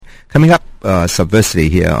Coming up, Subversity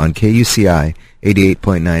here on KUCI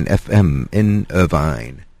 88.9 FM in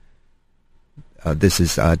Irvine. This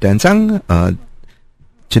is Dan Zhang.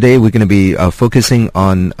 Today we're going to be focusing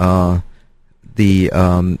on the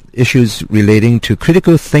issues relating to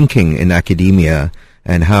critical thinking in academia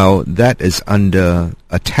and how that is under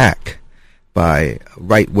attack by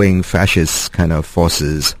right-wing fascist kind of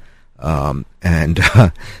forces. But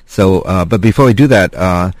before we do that,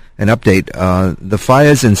 an update. The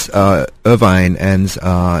fires in Irvine and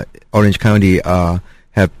Orange County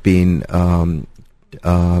have been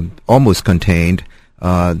almost contained.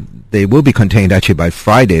 They will be contained actually by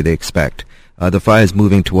Friday, they expect. The fire is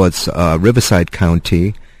moving towards Riverside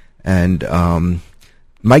County, and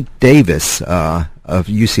Mike Davis, a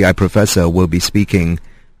UCI professor, will be speaking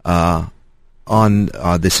on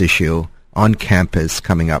this issue on campus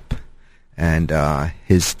coming up. And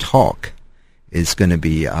his talk is going to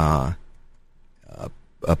be coming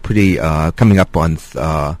up on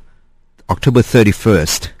October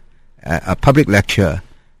 31st, a public lecture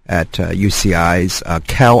at UCI's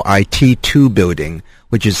Cal IT2 building,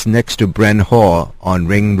 which is next to Bren Hall on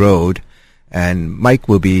Ring Road. And Mike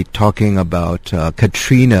will be talking about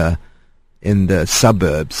Katrina in the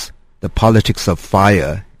suburbs, the politics of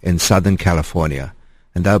fire in Southern California.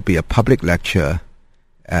 And that will be a public lecture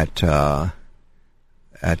on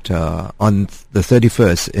the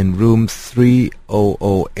 31st in room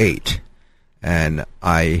 3008, and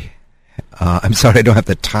I'm sorry I don't have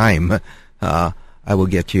the time. I will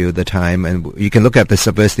get you the time, and you can look at the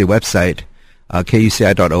Subversity website,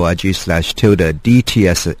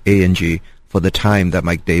 kuci.org/DTSANG for the time that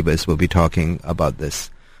Mike Davis will be talking about this.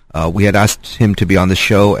 We had asked him to be on the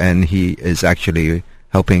show, and he is actually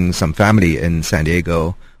helping some family in San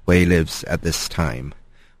Diego where he lives at this time.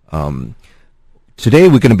 Today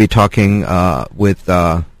we're going to be talking with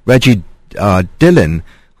Reggie Dillon,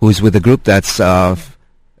 who's with a group that's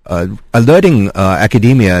alerting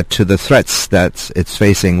academia to the threats that it's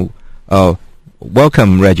facing.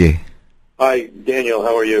 Welcome, Reggie. Hi, Daniel.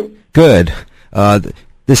 How are you? Good.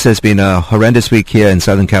 This has been a horrendous week here in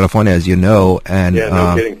Southern California, as you know. And, yeah,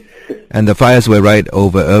 no kidding. And the fires were right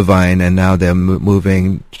over Irvine, and now they're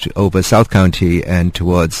moving over South County and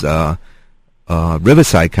towards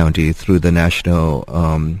Riverside County through the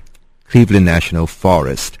Cleveland National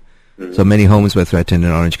Forest. Mm-hmm. So many homes were threatened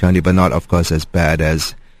in Orange County, but not, of course, as bad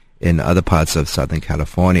as in other parts of Southern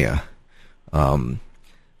California.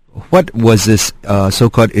 What was this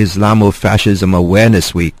so-called Islamofascism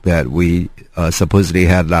Awareness Week that we supposedly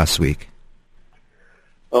had last week?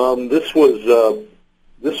 This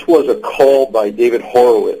was a call by David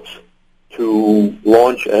Horowitz to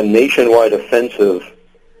launch a nationwide offensive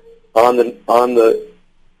on the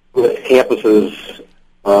campuses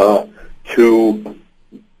to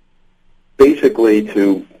basically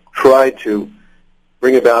to try to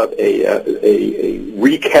bring about a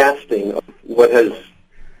recasting of what has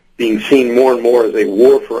being seen more and more as a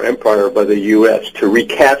war for empire by the U.S., to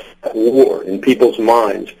recast that war in people's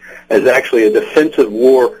minds as actually a defensive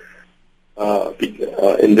war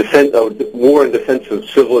in defense of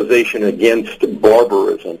civilization against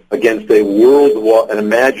barbarism, against an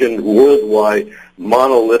imagined worldwide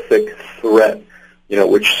monolithic threat,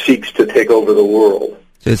 which seeks to take over the world.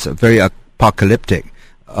 So it's very apocalyptic.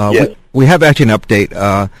 Yes. We have actually an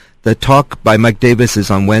update. The talk by Mike Davis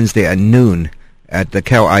is on Wednesday at noon at the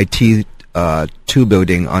Cal IT 2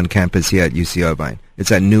 building on campus here at UC Irvine.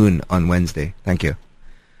 It's at noon on Wednesday. Thank you.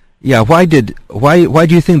 Yeah, why do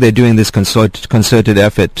you think they're doing this concerted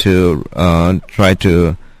effort to try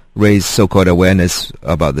to raise so-called awareness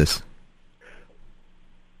about this?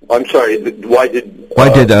 I'm sorry. Why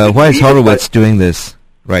is Horowitz doing this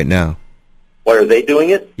right now? Why are they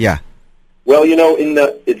doing it? Yeah. Well,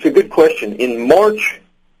 it's a good question. In March,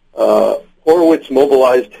 Horowitz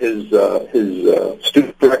mobilized his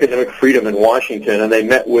Students for Academic Freedom in Washington, and they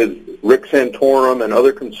met with Rick Santorum and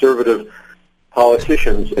other conservative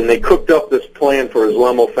politicians, and they cooked up this plan for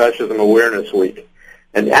Islamofascism Awareness Week.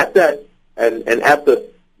 And at that, and at the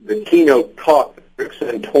keynote talk Rick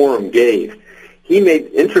Santorum gave, he made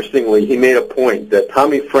a point that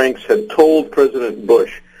Tommy Franks had told President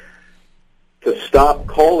Bush to stop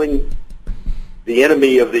calling the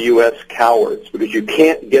enemy of the U.S. cowards, because you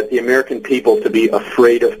can't get the American people to be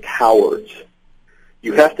afraid of cowards.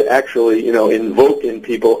 You have to actually, invoke in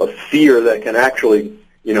people a fear that can actually,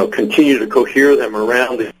 continue to cohere them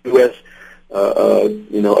around the U.S.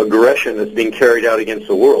 Aggression that's being carried out against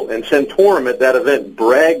the world. And Santorum at that event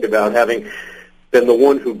bragged about having been the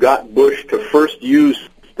one who got Bush to first use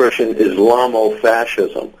the expression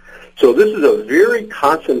Islamofascism. So this is a very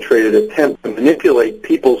concentrated attempt to manipulate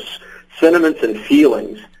people's sentiments and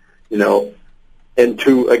feelings and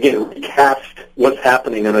to again recast what's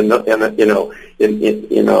happening in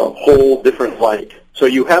a whole different light. So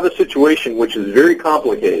you have a situation which is very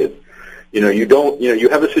complicated. You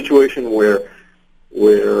have a situation where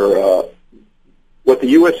what the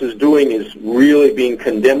U.S. is doing is really being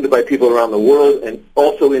condemned by people around the world and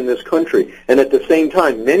also in this country. And at the same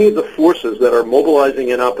time, many of the forces that are mobilizing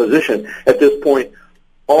in opposition at this point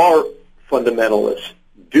are fundamentalists,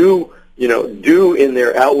 do in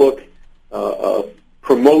their outlook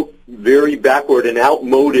promote very backward and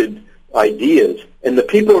outmoded ideas. And the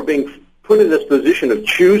people are being put in this position of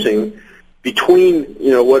choosing between,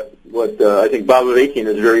 what I think Bob Avakian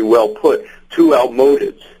has very well put, two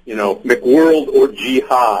outmodeds, McWorld or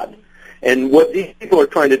jihad. And what these people are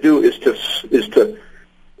trying to do is to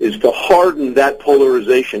harden that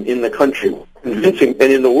polarization in the country, convincing,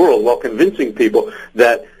 and in the world, while convincing people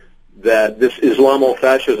that this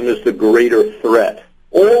Islamofascism is the greater threat.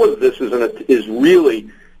 All of this is really,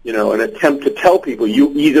 an attempt to tell people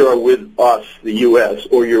you either are with us, the U.S.,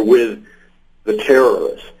 or you're with the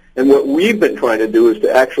terrorists. And what we've been trying to do is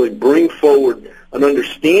to actually bring forward an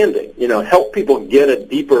understanding, help people get a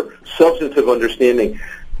deeper substantive understanding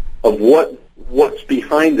of what's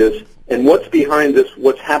behind this and what's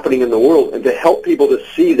happening in the world, and to help people to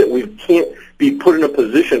see that we can't be put in a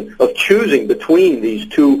position of choosing between these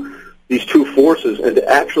two forces, and to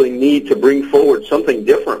actually need to bring forward something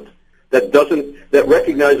different that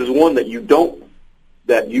recognizes, one, that you can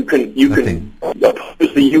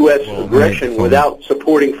oppose the U.S. aggression without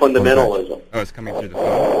supporting fundamentalism. Oh, it's coming through the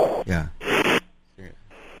phone. Yeah.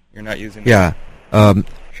 You're not using. Yeah.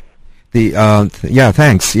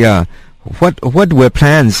 Thanks. Yeah. What were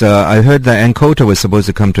plans? I heard that Ann Coulter was supposed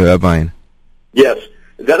to come to Irvine. Yes.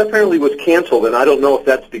 That apparently was canceled, and I don't know if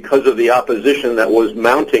that's because of the opposition that was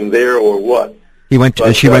mounting there or what. She went to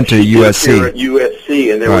USC. At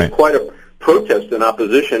USC, and there was quite a protest and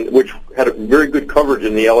opposition, which had a very good coverage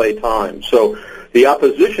in the LA Times. So the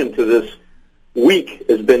opposition to this week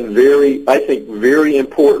has been very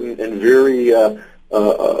important and very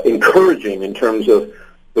encouraging in terms of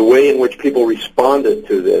the way in which people responded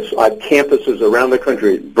to this at campuses around the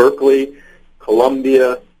country: Berkeley,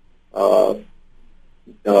 Columbia,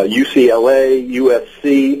 UCLA,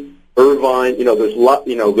 USC, Irvine.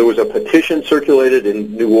 There was a petition circulated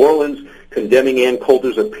in New Orleans condemning Ann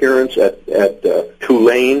Coulter's appearance at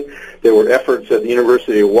Tulane. There were efforts at the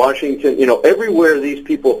University of Washington. Everywhere these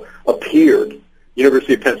people appeared,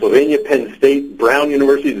 University of Pennsylvania, Penn State, Brown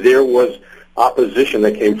University, there was opposition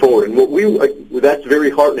that came forward. And that's very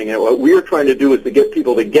heartening. And what we were trying to do is to get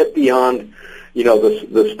people to get beyond,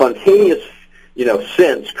 the spontaneous,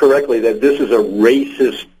 sense correctly that this is a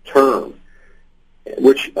racist term,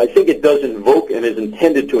 which I think it does invoke and is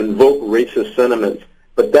intended to invoke racist sentiments.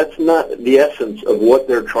 But that's not the essence of what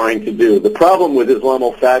they're trying to do. The problem with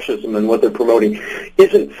Islamofascism and what they're promoting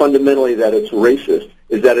isn't fundamentally that it's racist,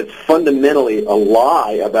 is that it's fundamentally a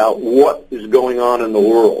lie about what is going on in the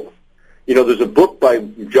world. There's a book by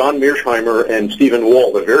John Mearsheimer and Stephen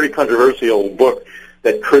Walt, a very controversial book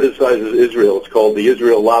that criticizes Israel. It's called The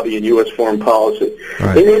Israel Lobby in U.S. Foreign Policy.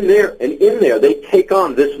 Right. And in there, they take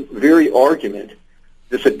on this very argument,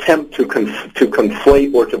 this attempt to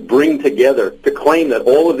conflate or to bring together, to claim that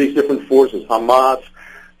all of these different forces, Hamas,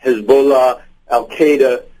 Hezbollah,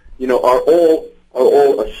 Al-Qaeda, are all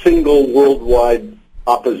a single worldwide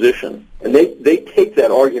opposition. And they take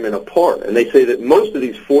that argument apart, and they say that most of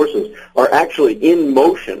these forces are actually in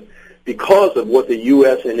motion because of what the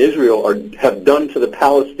U.S. and Israel have done to the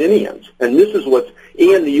Palestinians. And this is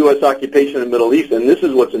and the U.S. occupation in the Middle East, and this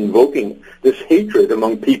is what's invoking this hatred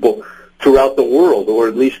among people throughout the world, or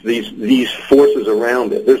at least these forces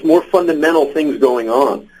around it. There's more fundamental things going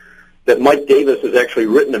on that Mike Davis has actually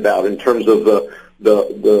written about in terms of the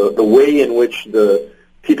way in which the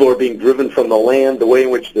people are being driven from the land, the way in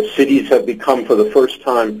which the cities have become, for the first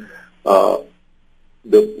time, the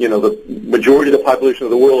majority of the population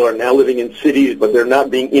of the world are now living in cities, but they're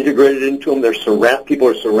not being integrated into them. People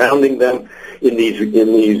are surrounding them in these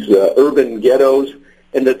urban ghettos,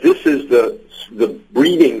 and that this is the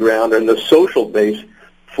breeding ground and the social base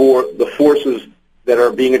for the forces that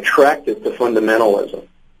are being attracted to fundamentalism.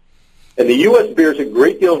 And the U.S. bears a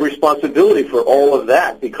great deal of responsibility for all of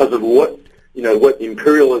that because of what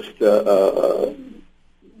imperialist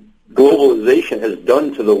globalization has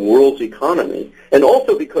done to the world's economy, and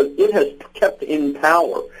also because it has kept in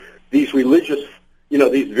power these religious,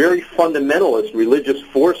 these very fundamentalist religious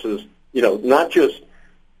forces, not just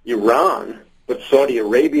Iran, but Saudi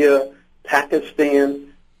Arabia,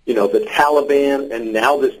 Pakistan, the Taliban, and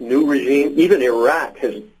now this new regime. Even Iraq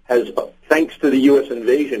has thanks to the U.S.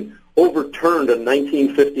 invasion, overturned a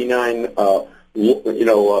 1959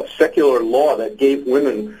 secular law that gave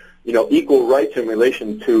women equal rights in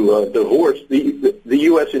relation to divorce. The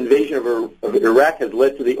U.S. invasion of Iraq has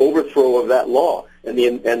led to the overthrow of that law and the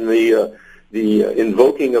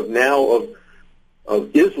invoking of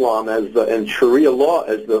Islam and Sharia law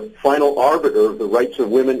as the final arbiter of the rights of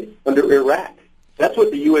women under Iraq. That's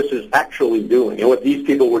what the U.S. is actually doing, and what these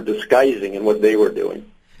people were disguising and what they were doing.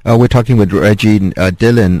 We're talking with Reggie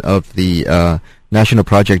Dillon of the National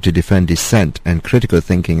Project to Defend Dissent and Critical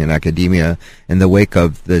Thinking in Academia in the wake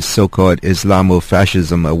of the so-called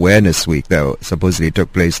Islamofascism Awareness Week that supposedly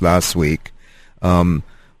took place last week.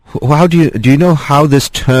 How do you know how this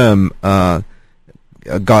term got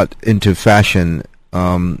into fashion?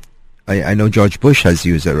 I know George Bush has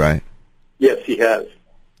used it, right? Yes, he has,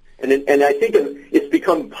 and I think it's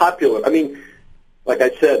become popular. I mean, like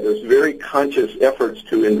I said, there's very conscious efforts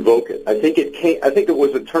to invoke it. I think it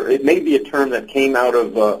was a term. It may be a term that came out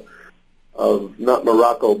of not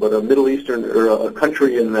Morocco, but a Middle Eastern or a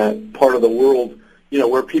country in that part of the world,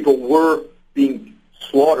 where people were being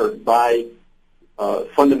slaughtered by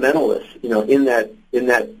fundamentalists, in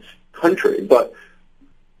that country. But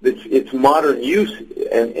its modern use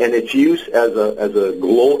and its use as a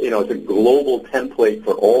global template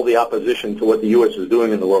for all the opposition to what the U.S. is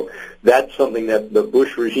doing in the world. That's something that the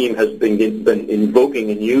Bush regime has been invoking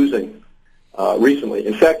and using recently.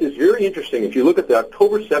 In fact, it's very interesting. If you look at the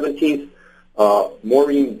October 17th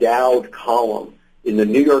Maureen Dowd column in the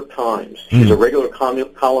New York Times, she's a regular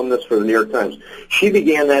columnist for the New York Times. She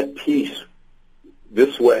began that piece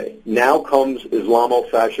this way: "Now comes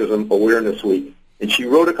Islamofascism Awareness Week." And she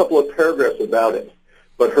wrote a couple of paragraphs about it.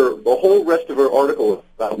 But the whole rest of her article was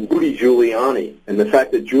about Rudy Giuliani and the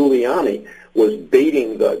fact that Giuliani was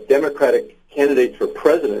baiting the Democratic candidates for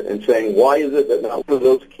president and saying, why is it that not one of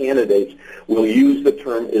those candidates will use the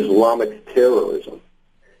term Islamic terrorism?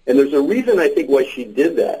 And there's a reason, I think, why she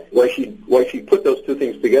did that, why she put those two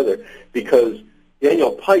things together, because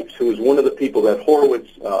Daniel Pipes, who was one of the people that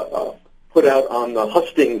Horowitz put out on the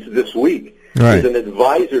hustings this week, is an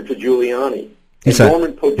advisor to Giuliani. And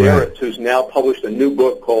Norman Poderetz, who's now published a new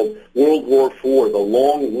book called World War IV, The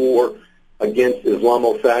Long War Against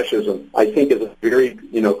Islamofascism, I think is a very,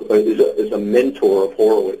 is a mentor of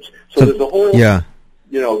Horowitz. So there's a whole,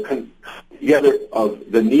 together of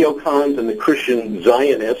the neocons and the Christian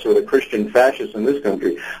Zionists or the Christian fascists in this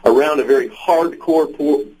country around a very hardcore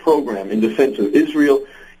program in defense of Israel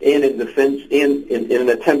and in defense in an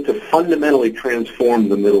attempt to fundamentally transform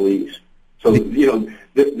the Middle East. So,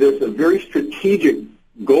 there's a very strategic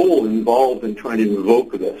goal involved in trying to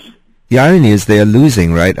invoke this. The irony is they are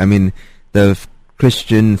losing, right? I mean, the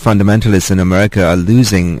Christian fundamentalists in America are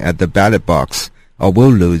losing at the ballot box, or will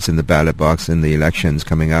lose in the ballot box in the elections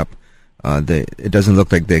coming up. It doesn't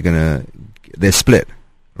look like they're split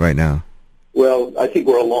right now. Well, I think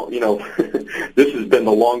this has been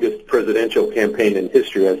the longest presidential campaign in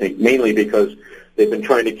history, I think, mainly because they've been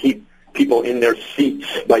trying to keep people in their seats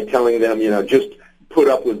by telling them, just put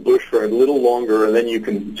up with Bush for a little longer, and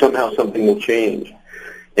then somehow something will change.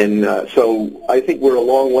 And so I think we're a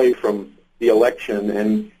long way from the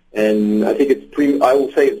election, and I think I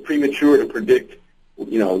will say it's premature to predict.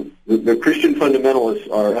 The Christian fundamentalists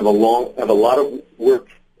have a lot of work.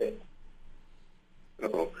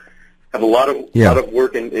 Have a lot of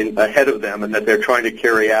work in ahead of them, and that they're trying to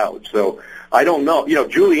carry out. So I don't know.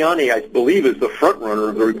 Giuliani, I believe, is the front runner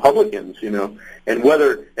of the Republicans.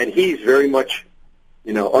 And he's very much,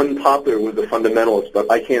 unpopular with the fundamentalists.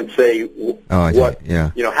 But I can't say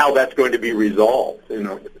how that's going to be resolved.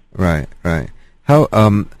 Right. How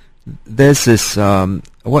there's this.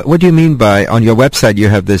 What do you mean by, on your website you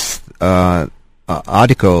have this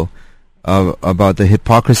article about the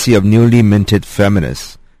hypocrisy of newly minted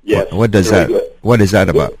feminists? Yes. What is that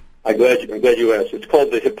about? I'm glad you asked. It's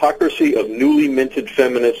called The Hypocrisy of Newly Minted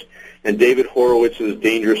Feminists and David Horowitz's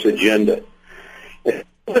Dangerous Agenda. And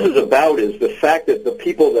what this is about is the fact that the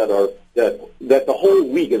people that the whole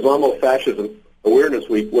week, Islamofascism Awareness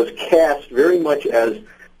Week, was cast very much as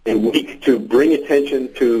a week to bring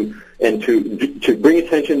attention to the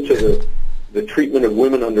treatment of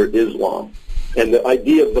women under Islam. And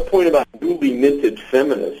the point about newly minted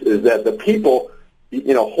feminists is that the people,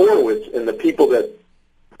 Horowitz and the people that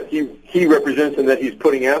he represents and that he's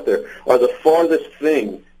putting out there are the farthest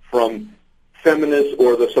thing from feminists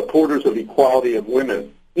or the supporters of equality of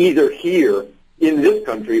women, either here in this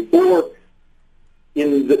country or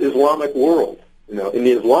in the Islamic world. In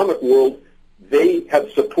the Islamic world, they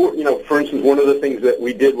have support. For instance, one of the things that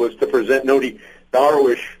we did was to present Nodi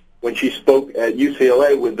Darwish when she spoke at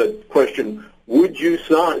UCLA with the question, would you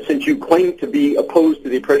sign, since you claim to be opposed to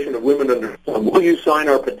the oppression of women under Islam, will you sign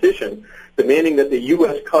our petition demanding that the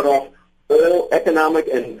U.S. cut off all economic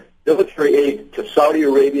and military aid to Saudi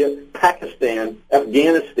Arabia, Pakistan,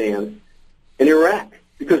 Afghanistan, and Iraq?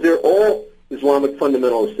 Because they're all Islamic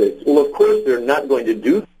fundamentalist states. Well, of course, they're not going to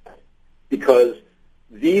do that because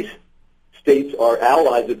these states are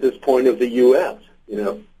allies at this point of the U.S.,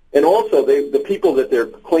 And also, the people that they're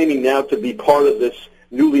claiming now to be part of this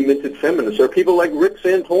newly minted feminists are people like Rick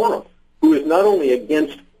Santorum, who is not only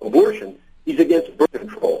against abortion, he's against birth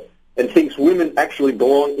control and thinks women actually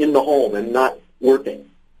belong in the home and not working.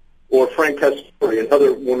 Or Frank Pastore,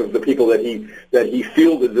 another one of the people that he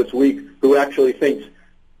fielded this week, who actually thinks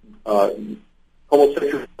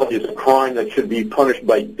homosexuality is a crime that should be punished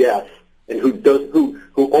by death, and who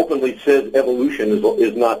openly says evolution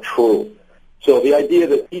is not true. So the idea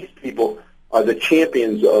that these people are the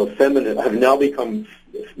champions of feminism, have now become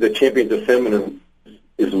the champions of feminism,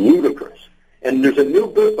 is ludicrous. And there's a new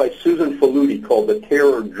book by Susan Faludi called The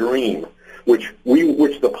Terror Dream, which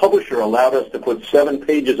the publisher allowed us to put 7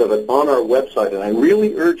 pages of it on our website, and I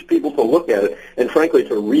really urge people to look at it and, frankly,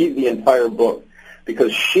 to read the entire book,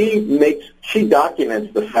 because she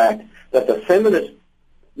documents the fact that the feminist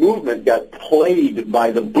movement got played by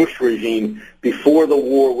the Bush regime before the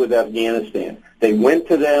war with Afghanistan. They went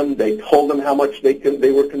to them. They told them how much they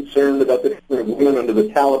were concerned about the treatment of women under the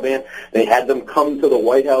Taliban. They had them come to the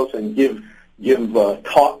White House and give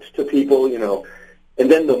talks to people, And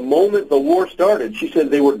then the moment the war started, she said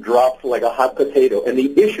they were dropped like a hot potato, and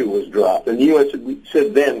the issue was dropped. And the U.S.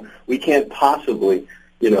 said then, we can't possibly,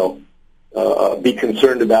 be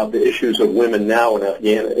concerned about the issues of women now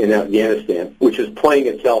in Afghanistan, which is playing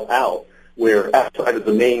itself out, where outside of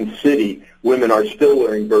the main city, women are still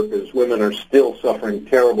wearing burqas, women are still suffering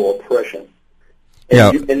terrible oppression.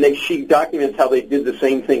 And she documents how they did the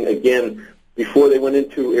same thing again before they went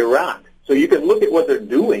into Iraq. So you can look at what they're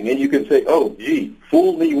doing, and you can say, oh, gee,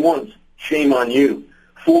 fool me once, shame on you.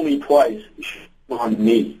 Fool me twice, shame on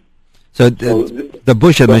me. So the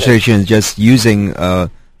Bush administration is just using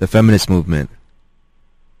the feminist movement.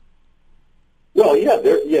 Well,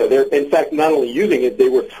 they're in fact not only using it, they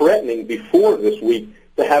were threatening before this week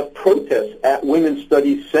to have protests at women's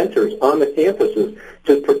studies centers on the campuses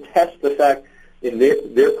to protest the fact in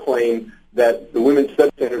their claim that the women's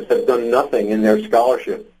studies centers have done nothing in their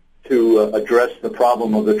scholarship to address the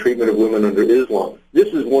problem of the treatment of women under Islam.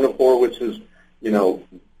 This is one of Horowitz's,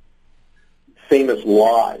 famous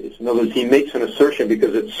lies. In other words, he makes an assertion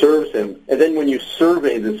because it serves him, and then when you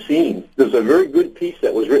survey the scene, there's a very good piece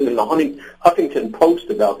that was written in the Huffington Post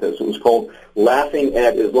about this. It was called Laughing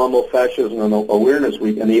at Islamofascism and Awareness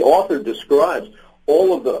Week, and the author describes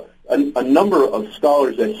all of a number of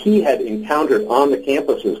scholars that he had encountered on the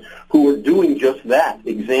campuses who were doing just that,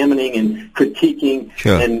 examining and critiquing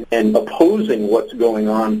and opposing what's going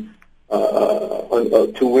on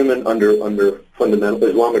to women under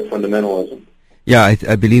Islamic fundamentalism. Yeah,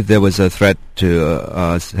 I believe there was a threat to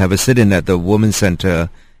have a sit-in at the Women's Center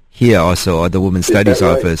here also, or the Women's Studies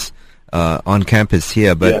office on campus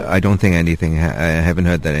here, but I don't think anything, I haven't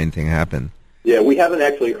heard that anything happened. Yeah, we haven't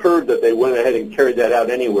actually heard that they went ahead and carried that out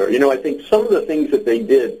anywhere. I think some of the things that they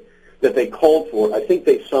did, that they called for, I think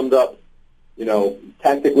they summed up,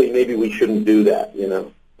 tactically maybe we shouldn't do that,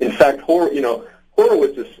 In fact,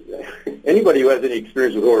 Horowitz is, anybody who has any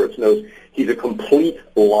experience with Horowitz knows he's a complete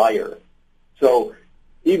liar. So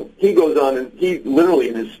he goes on, and he literally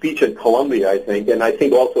in his speech at Columbia, I think, and I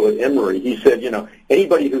think also at Emory, he said,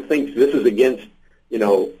 anybody who thinks this is against,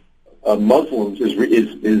 Muslims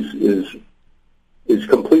is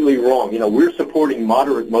completely wrong. We're supporting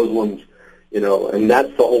moderate Muslims, and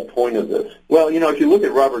that's the whole point of this. Well, if you look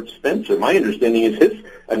at Robert Spencer, my understanding is his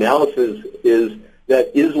analysis is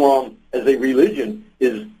that Islam as a religion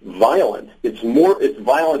is violent. It's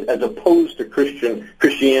violent as opposed to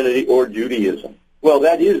Christianity or Judaism. Well,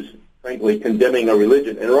 that is, frankly, condemning a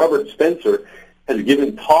religion. And Robert Spencer has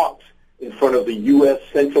given talks in front of the U.S.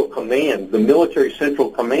 Central Command, the military Central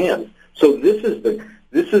Command. So this is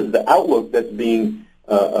the outlook that's being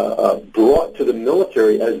brought to the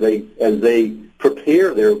military as they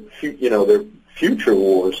prepare their future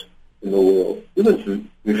wars in the world. This is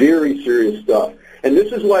very serious stuff. And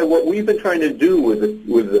this is why what we've been trying to do with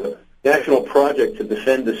the National Project to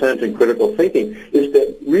Defend Dissent and Critical Thinking is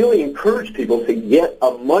to really encourage people to get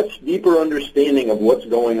a much deeper understanding of what's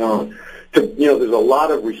going on. There's a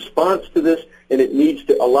lot of response to this, and it needs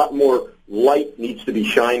to, a lot more light needs to be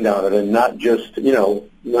shined on it, and not just the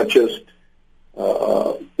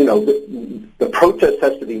protest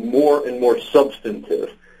has to be more and more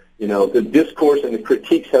substantive. The discourse and the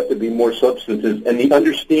critiques have to be more substantive, and the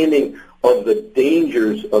understanding of the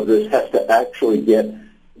dangers of this has to actually get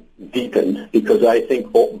deepened, because I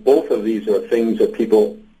think both of these are things that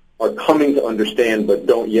people are coming to understand but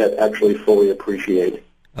don't yet actually fully appreciate.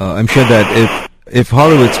 I'm sure that if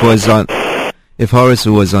Horowitz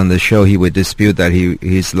was on the show, he would dispute that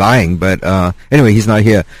he's lying. But anyway, he's not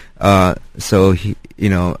here, so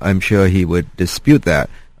I'm sure he would dispute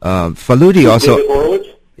that. Faludi also. David Horowitz?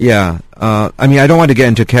 Yeah. I mean, I don't want to get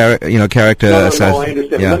into character. No, I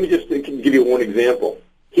understand. Yeah. Let me just give you one example.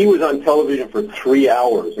 He was on television for 3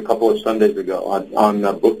 hours a couple of Sundays ago on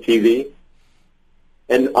Book TV,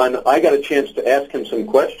 and I got a chance to ask him some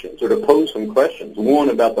questions, or to pose some questions. One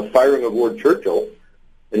about the firing of Lord Churchill,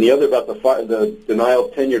 and the other about the denial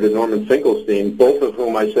of tenure to Norman Finkelstein, both of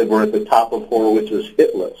whom I said were at the top of Horowitz's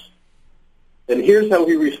hit list. And here's how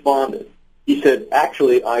he responded. He said,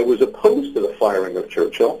 actually, I was opposed to the firing of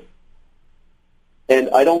Churchill, and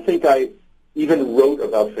I don't think I even wrote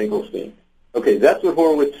about Finkelstein. Okay, that's what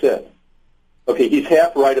Horowitz said. Okay, he's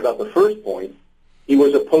half right about the first point. He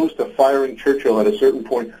was opposed to firing Churchill at a certain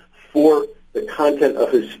point for the content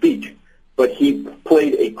of his speech, but he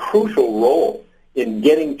played a crucial role in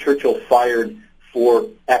getting Churchill fired for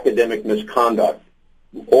academic misconduct,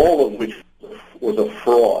 all of which was a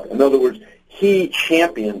fraud. In other words, he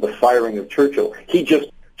championed the firing of Churchill. He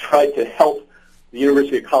just tried to help the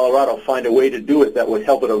University of Colorado find a way to do it that would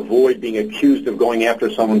help it avoid being accused of going after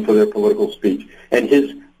someone for their political speech. And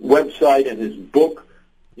his website and his book,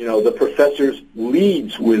 the professors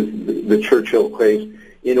leads with the Churchill craze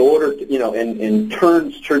in order to, and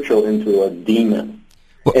turns Churchill into a demon.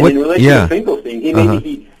 And in relation to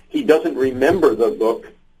Finkelstein, he doesn't remember the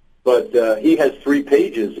book, but he has 3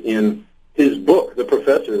 pages in his book, The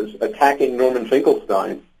Professors, attacking Norman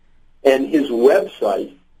Finkelstein, and his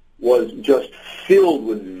website was just filled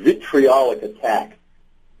with vitriolic attack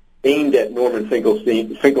aimed at Norman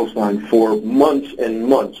Finkelstein for months and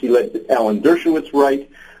months. He let Alan Dershowitz write.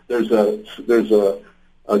 There's a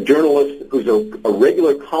journalist who's a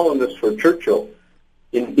regular columnist for Churchill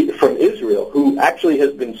from Israel, who actually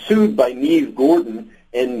has been sued by Neve Gordon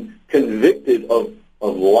and convicted of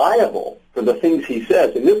libel for the things he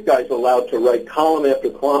says. And this guy's allowed to write column after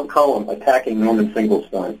column attacking Norman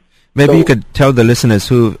Finkelstein. Maybe you could tell the listeners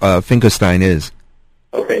who Finkelstein is.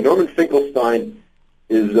 Okay, Norman Finkelstein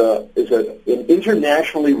is an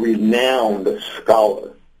internationally renowned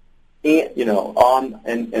scholar, and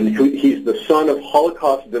he's the son of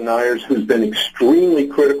Holocaust deniers who's been extremely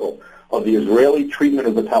critical of the Israeli treatment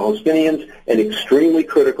of the Palestinians and extremely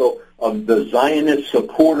critical of the Zionist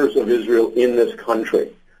supporters of Israel in this country.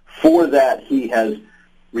 For that, he has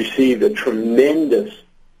received a tremendous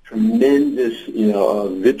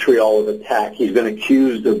vitriol of attack. He's been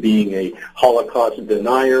accused of being a Holocaust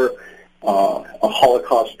denier, a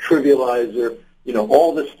Holocaust trivializer,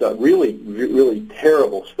 all this stuff, really, really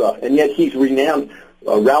terrible stuff. And yet he's renowned.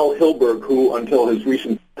 Raoul Hilberg, who until his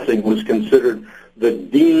recent passing was considered the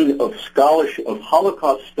dean of scholarship of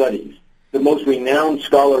Holocaust studies, the most renowned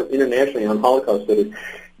scholar internationally on Holocaust studies,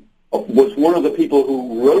 was one of the people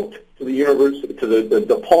who wrote to the university, to the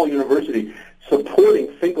DePaul University,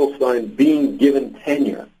 supporting Finkelstein being given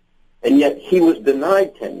tenure, and yet he was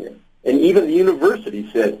denied tenure. And even the university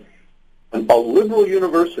said, a liberal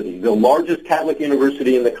university, the largest Catholic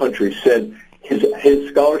university in the country, said his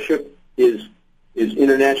scholarship is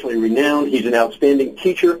internationally renowned. He's an outstanding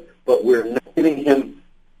teacher, but we're not giving him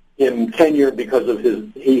tenure because of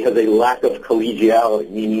he has a lack of collegiality,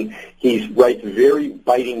 meaning he writes very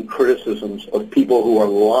biting criticisms of people who are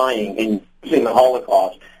lying and using the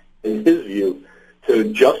Holocaust, in his view,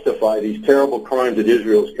 to justify these terrible crimes that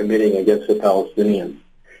Israel is committing against the Palestinians.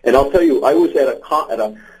 And I'll tell you, I was at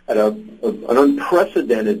an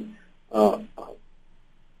unprecedented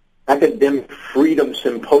academic freedom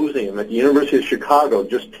symposium at the University of Chicago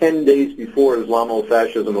just 10 days before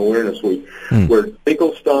Islamofascism Awareness Week, where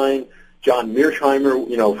Finkelstein, John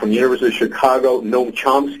Mearsheimer, from the University of Chicago, Noam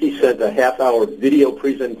Chomsky sent a half-hour video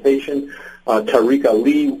presentation. Tariq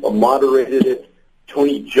Ali moderated it.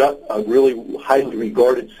 Tony Jutt, a really highly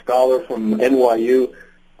regarded scholar from NYU,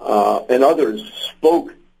 and others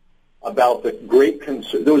spoke about the great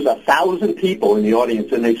concern. There was 1,000 people in the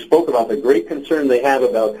audience, and they spoke about the great concern they have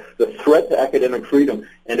about the threat to academic freedom,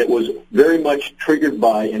 and it was very much triggered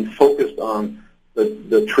by and focused on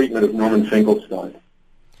the treatment of Norman Finkelstein.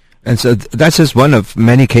 And so that's just one of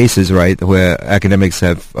many cases, right, where academics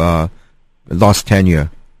have lost tenure.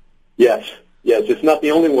 Yes, it's not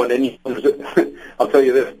the only one. And I'll tell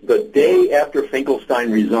you this, the day after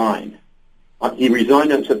Finkelstein resigned, he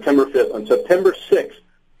resigned on September 5th. On September 6th,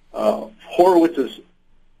 Horowitz's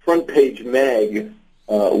Front Page Mag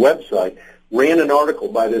website ran an article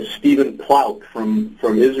by this Stephen Plout from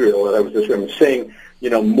Israel that I was describing, saying,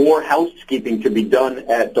 more housekeeping to be done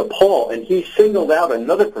at DePaul, and he singled out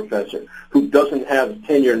another professor who doesn't have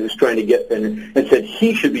tenure and is trying to get tenure, and said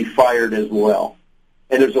he should be fired as well.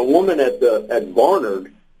 And there's a woman at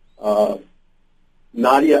Barnard,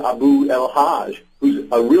 Nadia Abu El-Haj, who's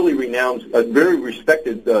a really renowned, a very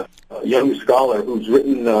respected young scholar who's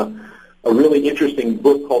written a really interesting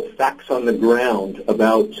book called Facts on the Ground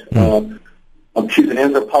about, she's an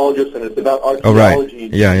anthropologist, and it's about archaeology. Oh, right.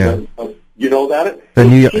 Yeah. You know about it? The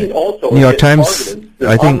New York Times,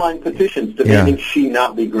 there's I think, online petitions demanding she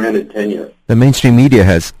not be granted tenure. The mainstream media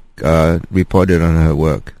has reported on her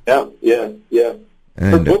work. Yeah.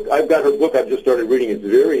 Her And book, I've got her book. I've just started reading. It's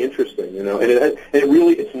very interesting, and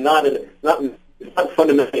it's not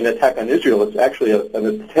fundamentally an attack on Israel. It's actually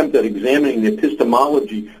an attempt at examining the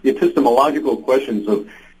epistemological questions of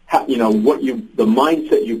how, the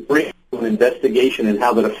mindset you bring to an investigation and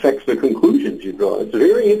how that affects the conclusions you draw. It's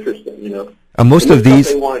very interesting, most of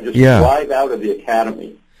these, they want to just drive out of the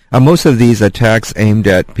academy. Are most of these attacks aimed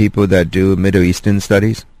at people that do Middle Eastern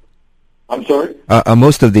studies? I'm sorry? Are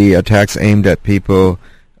most of the attacks aimed at people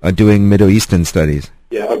doing Middle Eastern studies?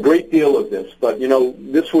 Yeah, a great deal of this. But,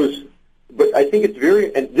 but I think it's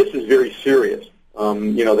this is very serious.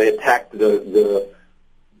 They attacked the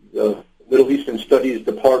Middle Eastern Studies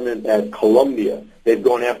Department at Columbia. They've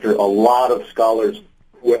gone after a lot of scholars,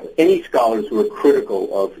 any scholars who are critical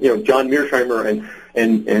of, John Mearsheimer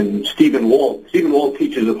and Stephen Walt. Stephen Walt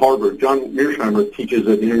teaches at Harvard. John Mearsheimer teaches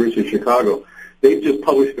at the University of Chicago. They've just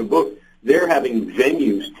published a book. They're having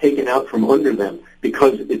venues taken out from under them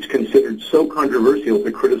because it's considered so controversial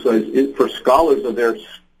to criticize for scholars of their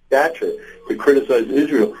stature to criticize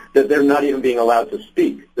Israel that they're not even being allowed to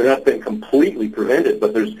speak. They're not being completely prevented,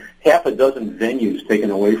 but there's half a dozen venues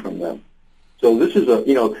taken away from them. So this is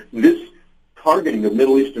this targeting of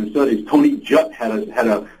Middle Eastern studies. Tony Judt had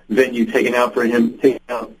a venue taken out for him, taken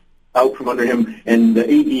out from under him, and the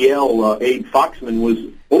ADL Abe Foxman was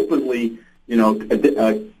openly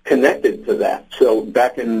connected to that. So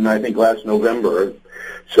back in, I think, last November.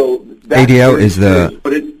 So that's ADL is the...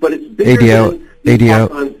 But it's bigger than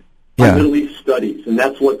ADL, on Middle East studies, and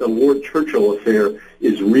that's what the Ward Churchill affair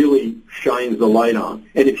really shines the light on.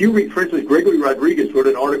 And if you read, for instance, Gregory Rodriguez wrote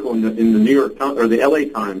an article in the New York Times, or the L.A.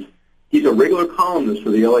 Times. He's a regular columnist for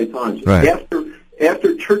the L.A. Times. Right.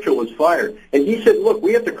 After Churchill was fired, and he said, look,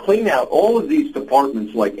 we have to clean out all of these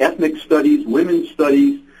departments like ethnic studies, women's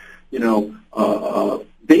studies,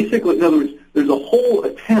 basically, in other words, there's a whole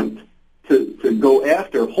attempt to go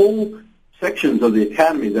after whole sections of the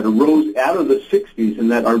academy that arose out of the 60s and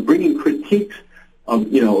that are bringing critiques of,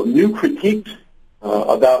 new critiques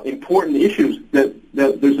about important issues that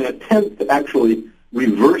there's an attempt to actually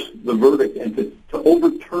reverse the verdict and to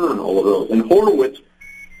overturn all of those. And Horowitz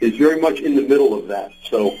is very much in the middle of that.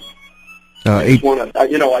 So I just want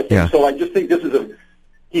to, so I just think this is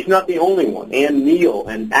he's not the only one. Ann Neal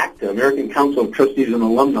and ACTA, American Council of Trustees and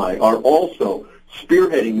Alumni, are also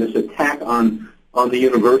spearheading this attack on the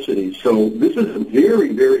universities. So this is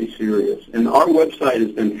very, very serious. And our website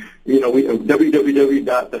has been,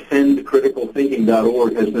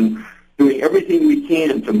 www.defendcriticalthinking.org has been doing everything we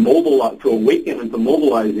can to mobilize, to awaken and to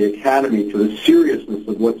mobilize the academy to the seriousness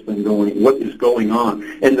of what is going on,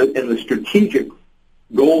 and the strategic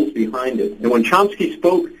goals behind it. And when Chomsky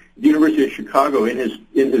spoke at the University of Chicago in his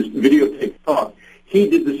videotaped talk, he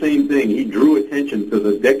did the same thing. He drew attention to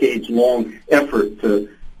the decades-long effort to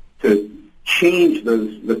change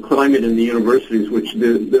the climate in the universities, which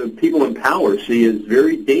the people in power see as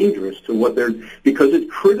very dangerous to what because it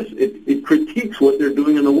critiques what they're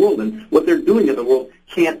doing in the world, and what they're doing in the world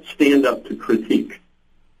can't stand up to critique.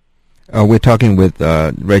 We're talking with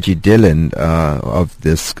Reggie Dillon of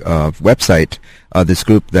this website, this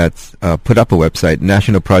group that's put up a website,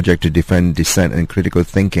 National Project to Defend Dissent and Critical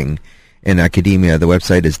Thinking in Academia. The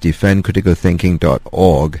website is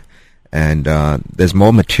defendcriticalthinking.org. And there's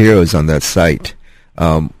more materials on that site.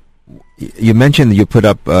 You mentioned you put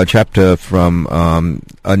up a chapter from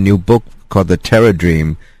a new book called The Terror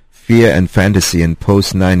Dream, Fear and Fantasy in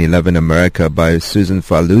Post-9/11 America by Susan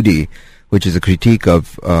Faludi, which is a critique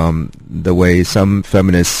of the way some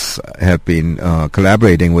feminists have been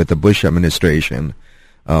collaborating with the Bush administration.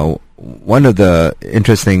 One of the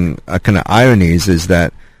interesting kind of ironies is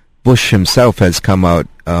that Bush himself has come out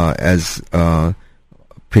as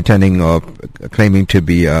pretending or claiming to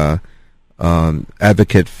be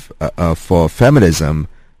advocate for feminism.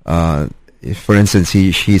 For instance,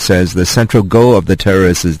 he says the central goal of the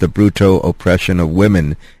terrorists is the brutal oppression of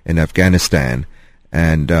women in Afghanistan.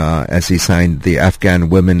 and as he signed the Afghan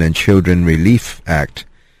Women and Children Relief Act.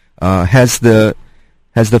 Has the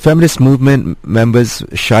feminist movement members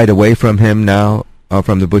shied away from him now,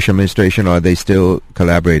 from the Bush administration, or are they still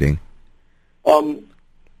collaborating?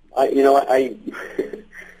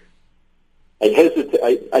 I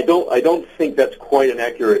hesitate. I don't think that's quite an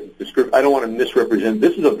accurate description. I don't want to misrepresent.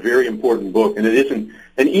 This is a very important book, and it isn't.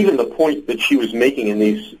 And even the point that she was making in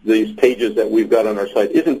these pages that we've got on our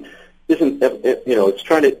site isn't. It's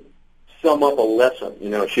trying to sum up a lesson.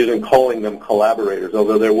 She isn't calling them collaborators,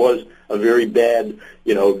 although there was a very bad,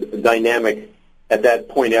 dynamic at that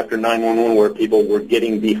point after 9/11 where people were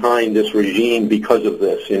getting behind this regime because of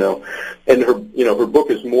this, And her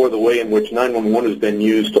book is more the way in which 9/11 has been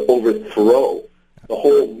used to overthrow the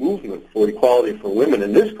whole movement for equality for women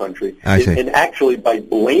in this country. And actually by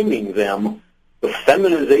blaming them, the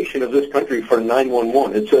feminization of this country for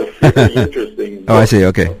 9/11. It's a very interesting book. Oh, I see.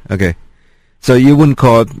 Okay. So you wouldn't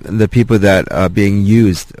call the people that are being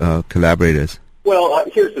used collaborators? Well,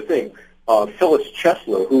 here's the thing. Phyllis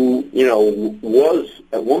Chesler, who, was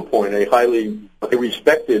at one point a highly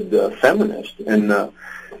respected feminist, and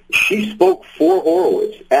she spoke for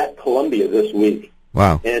Horowitz at Columbia this week.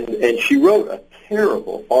 Wow. And she wrote a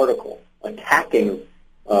terrible article attacking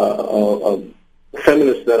a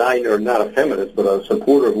feminist that I know, not a feminist, but a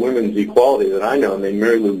supporter of women's equality that I know, named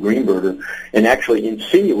Mary Lou Greenberger, and actually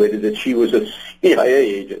insinuated that she was a CIA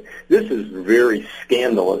agent. This is very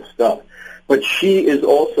scandalous stuff. But she is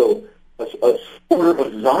also a supporter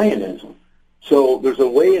of Zionism. So there's a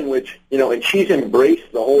way in which, and she's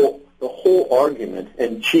embraced the whole argument,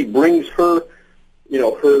 and she brings her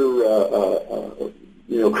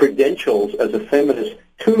credentials as a feminist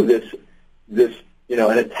to this,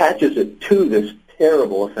 and attaches it to this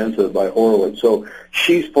terrible offensive by Horowitz. So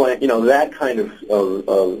she's playing, that kind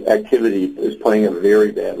of activity is playing a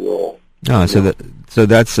very bad role. Oh, so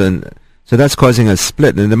that's causing a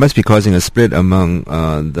split, and it must be causing a split among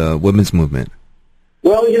the women's movement.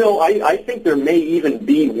 Well, I think there may even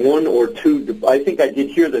be one or two. I think I did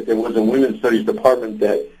hear that there was a women's studies department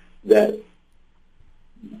that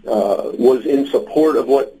was in support of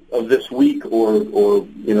this week, or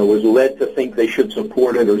was led to think they should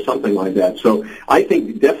support it, or something like that. So I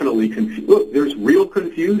think definitely look, there's real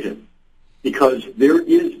confusion because there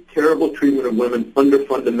is terrible treatment of women under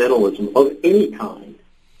fundamentalism of any kind.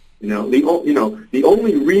 The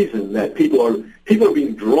only reason that people are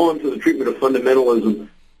being drawn to the treatment of fundamentalism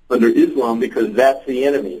under Islam because that's the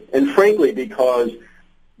enemy, and frankly because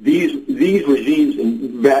these regimes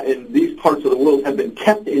in these parts of the world have been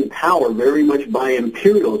kept in power very much by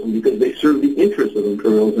imperialism because they serve the interests of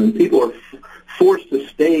imperialism, and people are forced to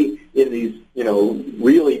stay in these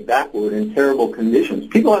really backward and terrible conditions.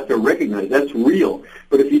 People have to recognize that's real,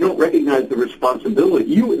 but if you don't recognize the responsibility,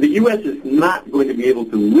 the U.S. is not going to be able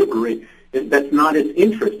to liberate. That's not its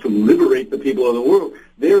interest to liberate the people of the world.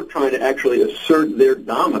 They're trying to actually assert their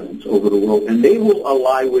dominance over the world, and they will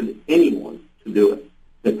ally with anyone to do it.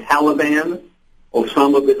 The Taliban,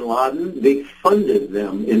 Osama bin Laden, they funded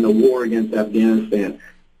them in the war against Afghanistan.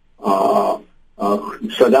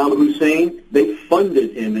 Saddam Hussein, they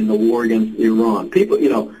funded him in the war against Iran. People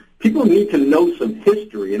need to know some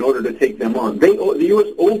history in order to take them on. The U.S.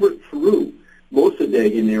 overthrew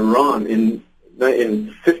Mossadegh in Iran in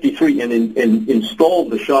 1953 and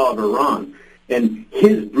installed the Shah of Iran. And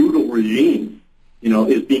his brutal regime,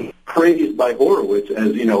 is being praised by Horowitz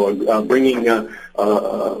as, bringing,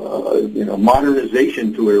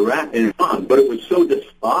 modernization to Iraq and Iran. But it was so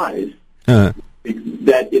despised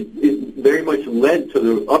that it very much led to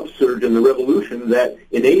the upsurge in the revolution that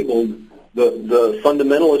enabled the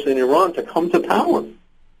fundamentalists in Iran to come to power.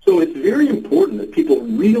 So it's very important that people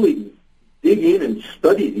really dig in and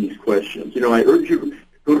study these questions. I urge you to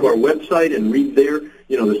go to our website and read there.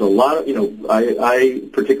 There's a lot of, I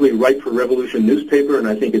particularly write for Revolution newspaper, and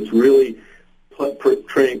I think it's really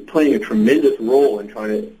playing a tremendous role in trying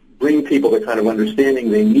to bring people the kind of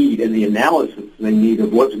understanding they need and the analysis they need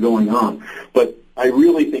of what's going on. But I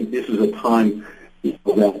really think this is a time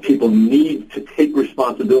that people need to take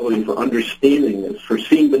responsibility for understanding this, for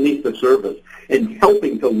seeing beneath the surface, and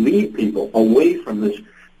helping to lead people away from this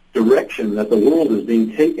direction that the world is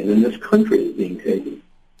being taken and this country is being taken.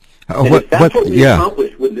 And if that's what we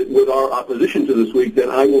accomplished with our opposition to this week, then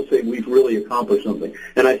I will say we've really accomplished something.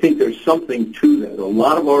 And I think there's something to that. A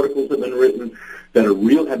lot of articles have been written that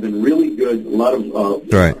have been really good. A lot of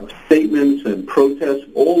statements and protests,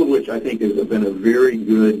 all of which I think have been a very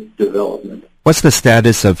good development. What's the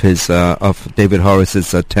status of of David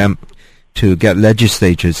Horowitz's attempt to get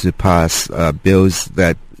legislatures to pass bills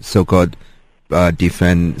that so-called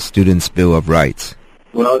defend students' Bill of Rights?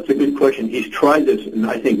 Well, it's a good question. He's tried this in,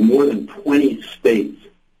 I think, more than 20 states.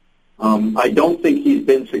 I don't think he's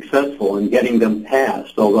been successful in getting them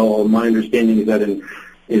passed, although my understanding is that in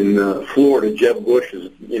Florida, Jeb Bush is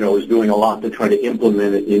doing a lot to try to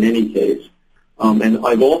implement it in any case. And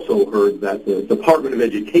I've also heard that the Department of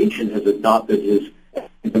Education has adopted his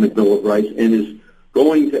Academic Bill of Rights and is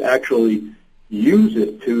going to actually use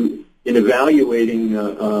it in evaluating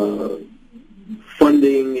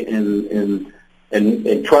funding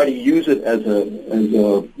and try to use it as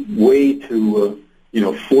a way to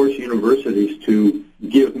force universities to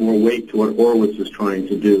give more weight to what Horowitz is trying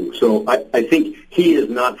to do. So I think he has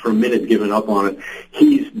not for a minute given up on it.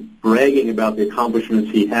 He's bragging about the accomplishments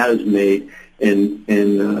he has made, and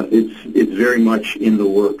it's very much in the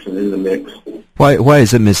works and in the mix. Why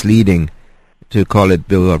is it misleading to call it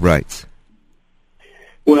Bill of Rights?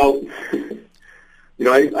 Well,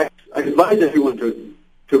 I advise everyone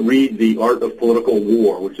to read The Art of Political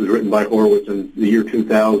War, which was written by Horowitz in the year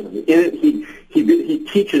 2000. In it, he's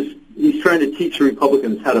trying to teach the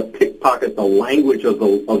Republicans how to pickpocket the language of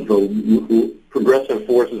the progressive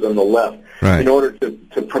forces on the left, right, in order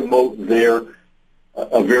to promote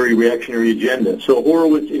a very reactionary agenda. So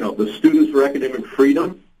Horowitz, the Students for Academic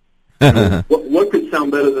Freedom, what could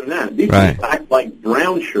sound better than that? These people act like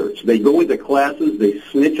brown shirts. They go into classes, they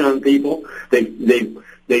snitch on people,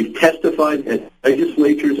 they've testified at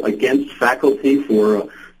legislatures against faculty for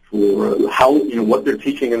how what they're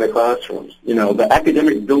teaching in the classrooms. The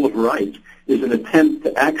Academic Bill of Rights is an attempt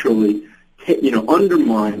to actually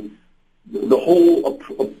undermine the whole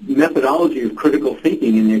methodology of critical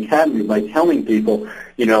thinking in the academy by telling people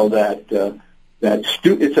that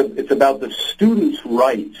it's about the students'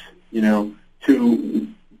 rights to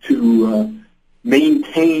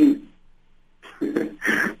maintain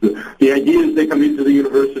the ideas they come into the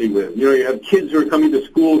university with. You have kids who are coming to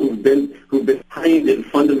school who've been trained in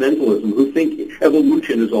fundamentalism, who think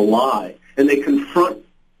evolution is a lie, and they confront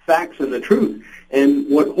facts and the truth. And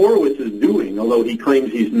what Horowitz is doing, although he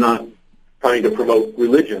claims he's not trying to promote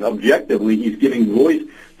religion, objectively he's giving voice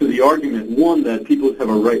to the argument, one, that people have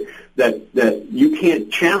a right, that you can't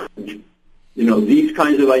challenge these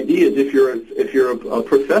kinds of ideas if you're a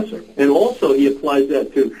professor. And also he applies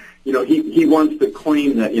that to he wants to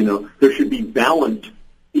claim that there should be balance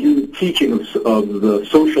in teaching of the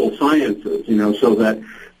social sciences, so that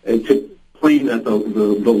to claim that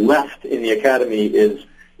the left in the academy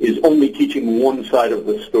is only teaching one side of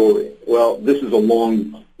the story. Well, this is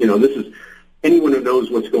anyone who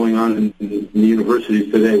knows what's going on in the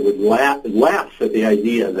universities today would laughs at the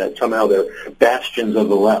idea that somehow they're bastions of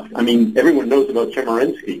the left. I mean, everyone knows about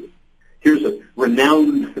Chemerinsky. Here's a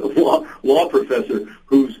renowned law professor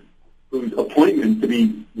whose appointment to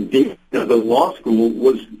be dean of the law school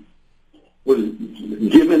was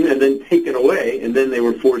given and then taken away, and then they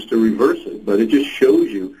were forced to reverse it. But it just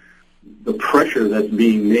shows you the pressure that's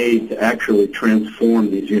being made to actually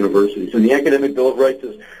transform these universities. And the Academic Bill of Rights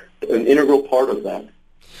is an integral part of that.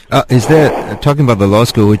 Is there, talking about the law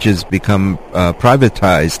school, which has become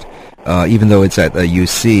privatized, even though it's at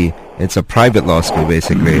UC, it's a private law school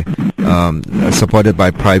basically, supported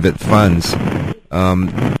by private funds.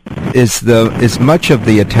 Is much of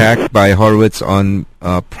the attack by Horowitz on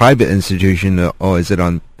private institution, or is it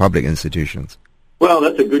on public institutions? Well,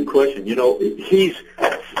 that's a good question.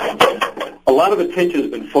 A lot of attention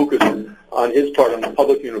has been focused on his part on the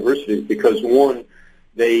public universities because, one,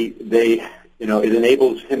 it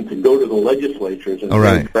enables him to go to the legislatures and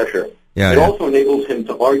bring pressure. It also enables him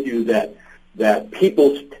to argue that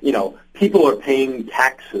people are paying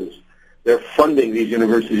taxes. They're funding these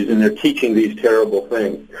universities and they're teaching these terrible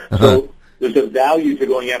things. So there's a value to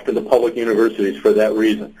going after the public universities for that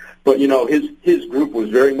reason. But his group was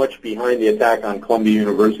very much behind the attack on Columbia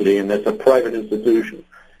University, and that's a private institution.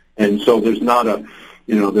 And so there's not a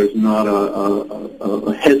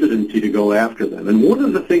hesitancy to go after them. And one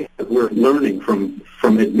of the things that we're learning from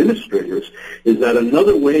administrators is that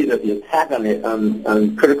another way that the attack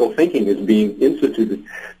on critical thinking is being instituted,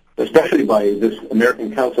 especially by this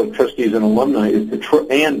American Council of Trustees and Alumni,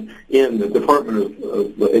 and in the Department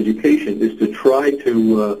of Education, is to try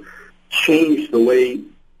to change the way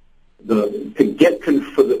to get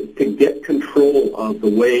control of the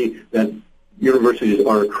way that universities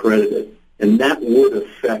are accredited, and that would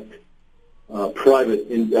affect private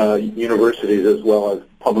universities as well as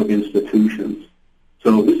public institutions.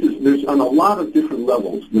 So there's on a lot of different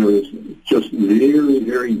levels. There is just very,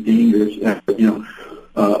 very dangerous.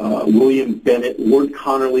 William Bennett, Ward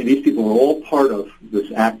Connerly, these people are all part of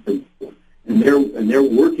this act, and they're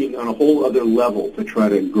working on a whole other level to try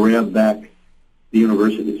to grab back the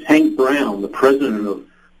universities. Hank Brown, the president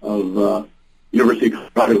of University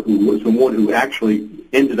of Colorado, who was the one who actually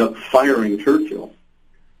ended up firing Churchill,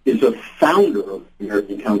 is a founder of the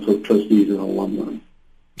American Council of Trustees and Alumni.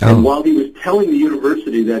 Oh. And while he was telling the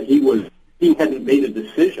university that he hadn't made a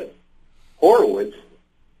decision, Horowitz,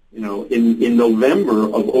 in November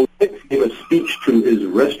of 2006, gave a speech to his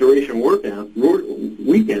restoration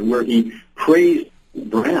weekend where he praised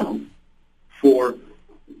Brown or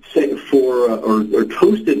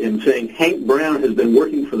toasted him, saying Hank Brown has been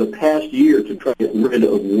working for the past year to try to get rid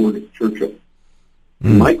of Ward Churchill.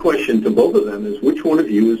 My question to both of them is, which one of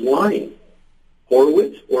you is lying,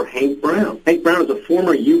 Horowitz or Hank Brown? Hank Brown is a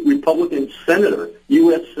former Republican senator,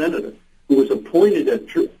 U.S. senator, who was appointed at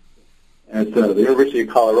the University of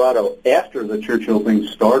Colorado after the Churchill thing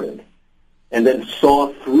started, and then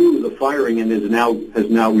saw through the firing and has now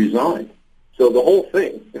resigned. So the whole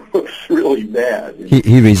thing looks really bad.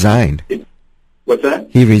 He resigned. What's that?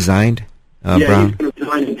 He resigned, yeah, Brown? He's going to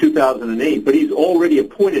resign in 2008, but he's already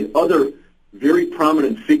appointed other very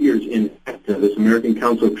prominent figures in this American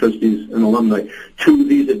Council of Trustees and Alumni to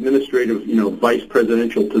these administrative, vice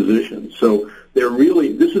presidential positions. So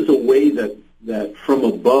this is a way that from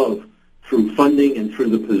above, through funding and through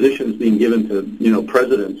the positions being given to,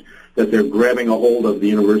 presidents, that they're grabbing a hold of the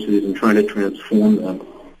universities and trying to transform them.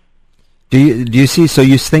 Do you see? So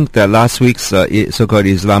you think that last week's so-called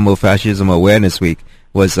Islamofascism Awareness Week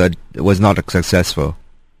was not successful,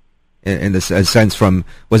 in the sense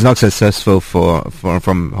was not successful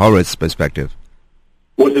from Horowitz's perspective?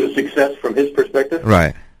 Was it a success from his perspective?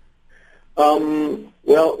 Right.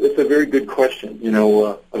 Well, it's a very good question.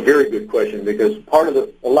 A very good question, because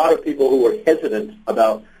a lot of people who were hesitant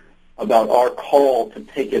about our call to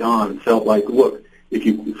take it on felt like, look, if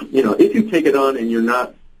you take it on and you're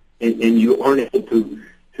not. And you aren't able to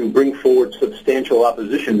bring forward substantial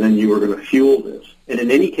opposition, then you are going to fuel this. And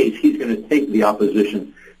in any case, he's going to take the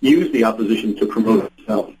opposition, use the opposition to promote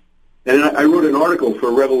himself. And I wrote an article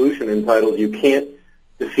for Revolution entitled, "You Can't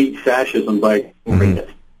Defeat Fascism by Ignoring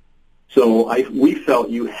It." So we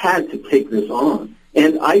felt you had to take this on.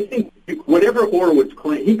 And I think whatever Horowitz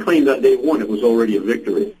claimed, he claimed on day one it was already a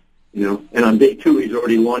victory, and on day two he's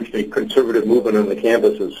already launched a conservative movement on the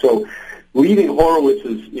campuses. So leaving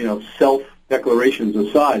Horowitz's, self-declarations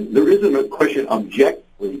aside, there isn't a question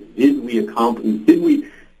objectively,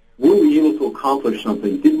 were we able to accomplish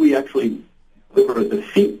something? Did we actually deliver a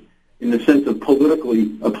defeat in the sense of a political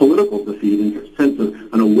defeat, in the sense of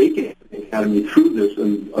an awakening of the academy through this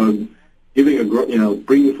and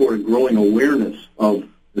bringing forward a growing awareness of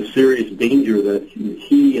the serious danger that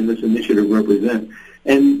he and this initiative represent?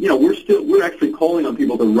 And, we're actually calling on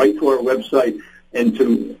people to write to our website, and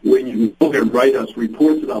when you go there, write us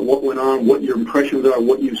reports about what went on, what your impressions are,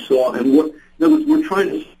 what you saw, and in other words, we're trying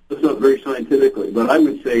to set this up very scientifically. But I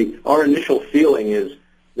would say our initial feeling is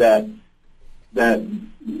that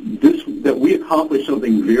we accomplished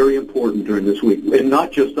something very important during this week, and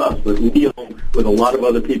not just us, but we, with a lot of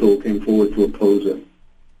other people who came forward to oppose it.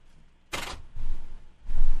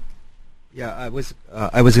 Yeah, I was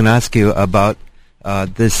going to ask you about.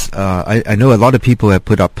 This I know a lot of people have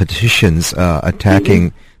put up petitions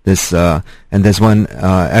attacking this, and there's one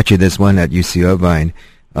at UC Irvine.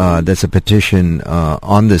 There's a petition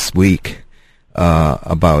on this week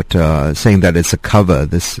about saying that it's a cover.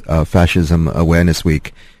 This Fascism Awareness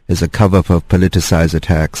Week is a cover for politicized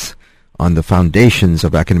attacks on the foundations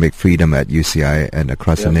of academic freedom at UCI and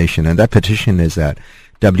across the nation. And that petition is at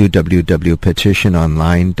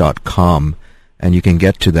www.petitiononline.com. And you can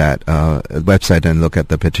get to that website and look at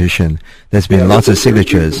the petition. There's been lots of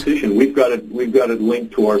signatures. We've got it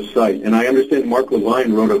linked to our site, and I understand Mark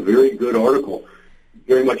Levine wrote a very good article,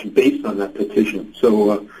 very much based on that petition.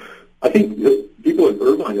 So I think the people at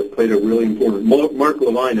Irvine have played a really important. Mark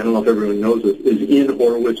Levine, I don't know if everyone knows this, is in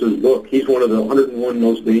Horowitz's book. He's one of the 101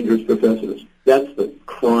 most dangerous professors. That's the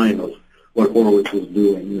crime of what Horowitz was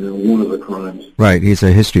doing. One of the crimes. Right. He's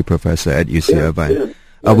a history professor at UC Irvine. Yeah.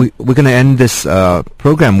 We're going to end this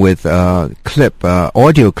program with a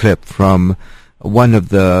audio clip from one of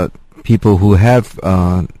the people who have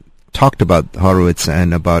talked about Horowitz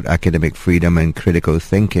and about academic freedom and critical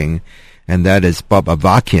thinking, and that is Bob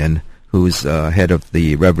Avakian, who's head of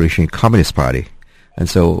the Revolutionary Communist Party. And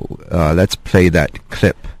so let's play that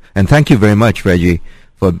clip. And thank you very much, Reggie,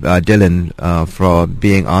 for Dylan, for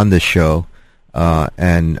being on the show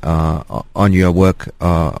and on your work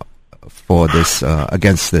for this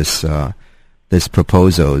against this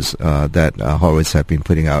proposals that Horowitz have been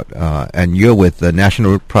putting out, and you're with the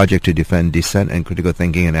National Project to Defend Dissent and Critical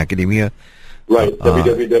Thinking in Academia. Right,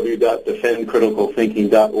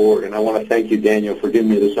 www.defendcriticalthinking.org, and I want to thank you, Daniel, for giving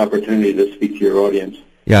me this opportunity to speak to your audience.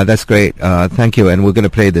 Yeah, that's great. Thank you. And we're going to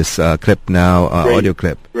play this clip now, audio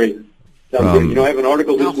clip. Great. Sounds good. You know, I have an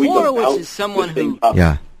article Now, this week Horowitz about is someone the same who topic.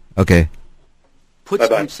 Yeah. Okay. puts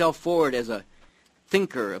Bye-bye. himself forward as a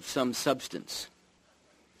thinker of some substance.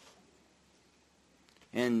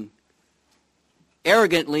 And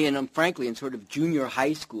arrogantly and frankly in sort of junior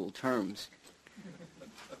high school terms,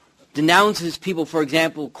 denounces people, for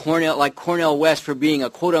example, Cornel West for being a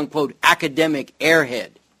quote-unquote academic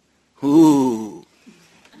airhead. Ooh.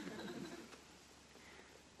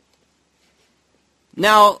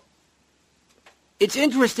 Now, it's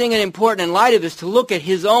interesting and important in light of this to look at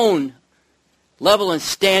his own level and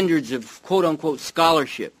standards of quote-unquote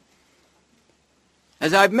scholarship.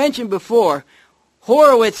 As I've mentioned before,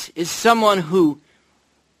 Horowitz is someone who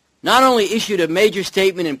not only issued a major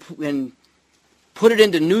statement and put it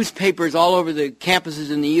into newspapers all over the campuses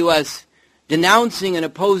in the U.S., denouncing and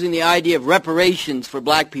opposing the idea of reparations for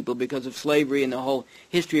black people because of slavery and the whole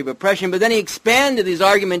history of oppression, but then he expanded his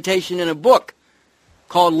argumentation in a book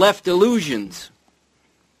called Left Illusions,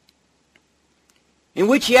 in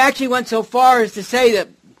which he actually went so far as to say that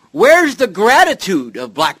where's the gratitude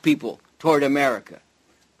of black people toward America?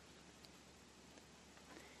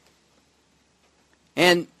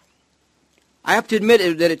 And I have to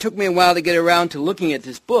admit that it took me a while to get around to looking at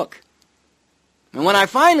this book. And when I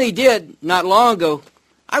finally did, not long ago,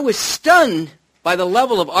 I was stunned by the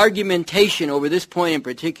level of argumentation over this point in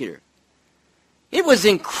particular. It was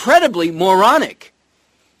incredibly moronic.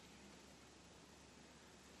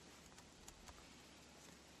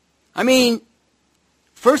 I mean,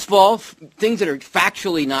 first of all, things that are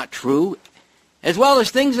factually not true, as well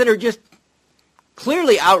as things that are just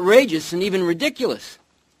clearly outrageous and even ridiculous,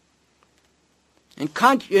 and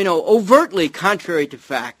overtly contrary to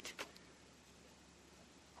fact.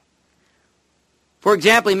 For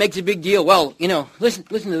example, he makes a big deal. Well, listen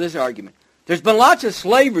to this argument. There's been lots of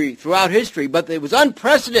slavery throughout history, but it was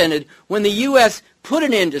unprecedented when the U.S. put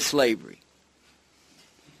an end to slavery.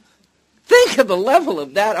 Think of the level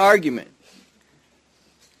of that argument.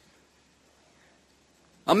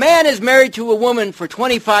 A man is married to a woman for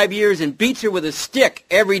 25 years and beats her with a stick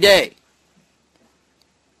every day.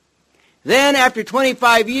 Then, after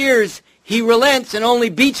 25 years, he relents and only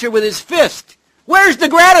beats her with his fist. Where's the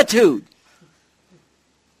gratitude?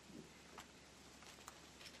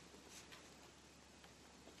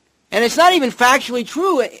 And it's not even factually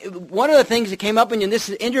true. One of the things that came up, and this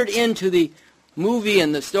is entered into the movie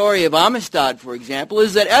and the story of Amistad, for example,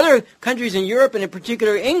 is that other countries in Europe, and in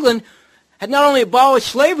particular England, had not only abolished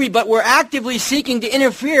slavery, but were actively seeking to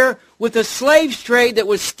interfere with the slave trade that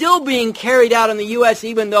was still being carried out in the U.S.,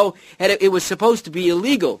 even though it was supposed to be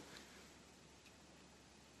illegal,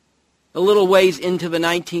 a little ways into the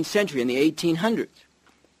 19th century, in the 1800s.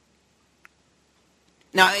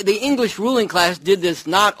 Now, the English ruling class did this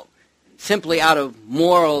not simply out of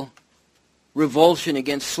moral revulsion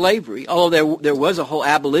against slavery, although there was a whole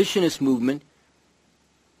abolitionist movement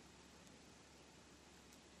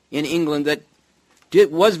in England that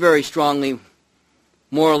was very strongly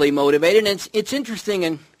morally motivated. And it's interesting,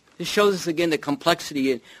 and this shows us again the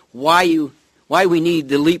complexity and why we need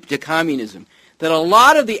the leap to communism, that a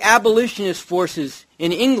lot of the abolitionist forces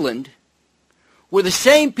in England were the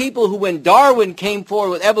same people who, when Darwin came forward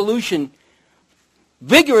with evolution,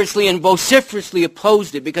 vigorously and vociferously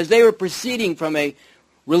opposed it, because they were proceeding from a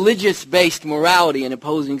religious-based morality and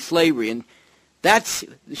opposing slavery. And that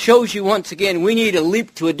shows you once again we need a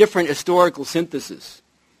leap to a different historical synthesis.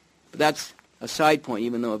 But that's a side point,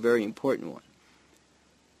 even though a very important one.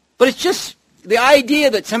 But it's just the idea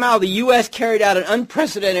that somehow the U.S. carried out an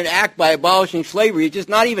unprecedented act by abolishing slavery is just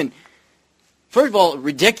not even, first of all,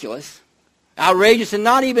 ridiculous, outrageous, and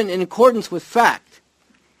not even in accordance with fact.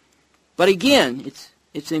 But again,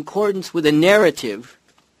 it's in accordance with a narrative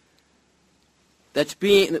that's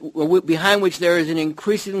behind which there is an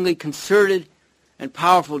increasingly concerted and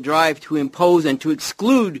powerful drive to impose and to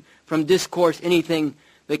exclude from discourse anything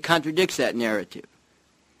that contradicts that narrative.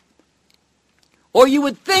 Or you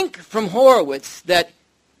would think from Horowitz that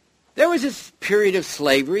there was this period of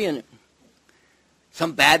slavery and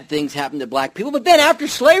some bad things happened to black people, but then after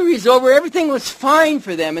slavery is over, everything was fine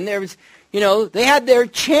for them, and there was, they had their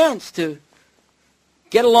chance to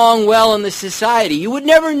get along well in the society. You would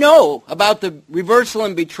never know about the reversal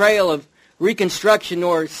and betrayal of Reconstruction,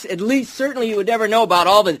 or at least certainly you would never know about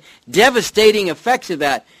all the devastating effects of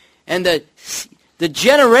that, and the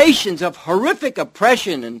generations of horrific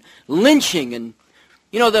oppression and lynching, and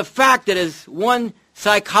the fact that, as one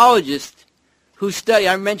psychologist who studied,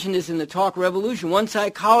 I mentioned this in the Talk Revolution, one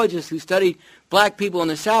psychologist who studied black people in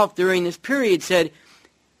the South during this period said,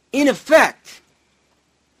 in effect,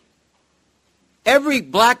 every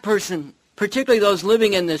black person, particularly those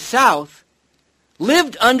living in the South,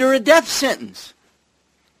 lived under a death sentence,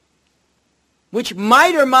 which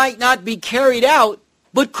might or might not be carried out,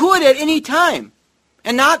 but could at any time.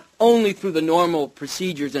 And not only through the normal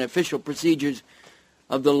procedures and official procedures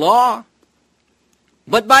of the law,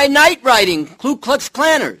 but by night-riding Ku Klux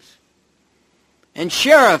Klanners and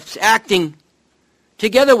sheriffs acting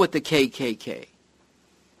together with the KKK.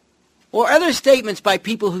 Or other statements by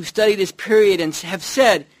people who study this period and have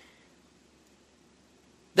said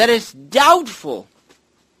that it's doubtful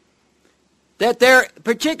that there,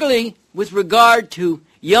 particularly with regard to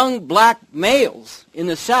young black males in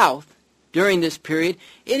the South during this period,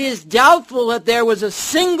 it is doubtful that there was a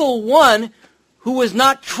single one who was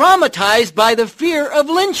not traumatized by the fear of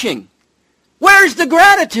lynching. Where's the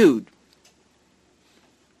gratitude?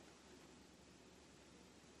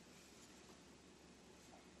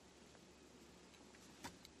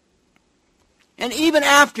 And even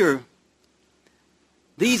after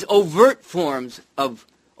these overt forms of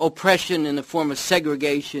oppression in the form of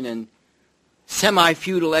segregation and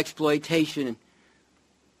semi-feudal exploitation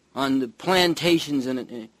on the plantations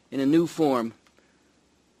in a new form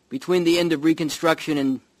between the end of Reconstruction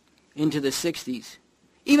and into the 60s,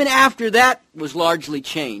 even after that was largely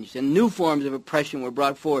changed and new forms of oppression were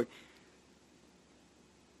brought forward,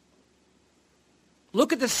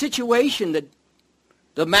 look at the situation that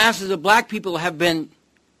the masses of black people have been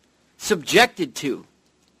subjected to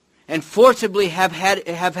and forcibly have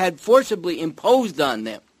had forcibly imposed on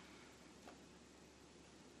them.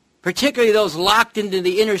 Particularly those locked into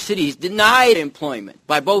the inner cities, denied employment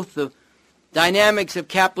by both the dynamics of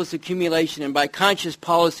capitalist accumulation and by conscious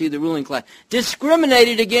policy of the ruling class,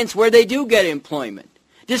 discriminated against where they do get employment,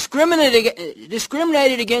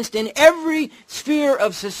 discriminated against in every sphere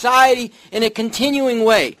of society in a continuing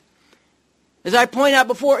way. As I pointed out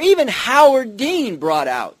before, even Howard Dean brought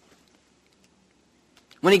out,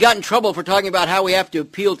 when he got in trouble for talking about how we have to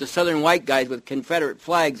appeal to Southern white guys with Confederate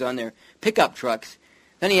flags on their pickup trucks,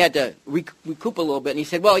 then he had to recoup a little bit, and he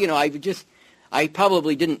said, well, you know, I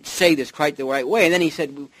probably didn't say this quite the right way. And then he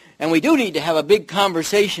said, and we do need to have a big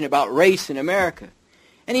conversation about race in America.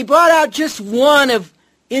 And he brought out just one of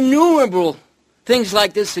innumerable things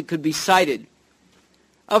like this that could be cited,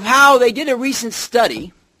 of how they did a recent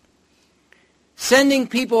study sending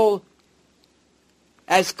people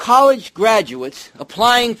as college graduates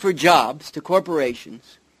applying for jobs to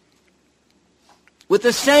corporations with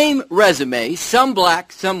the same resumes, some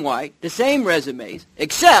black, some white, the same resumes,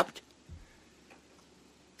 except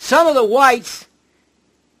some of the whites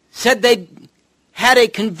said they had a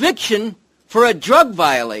conviction for a drug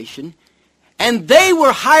violation, and they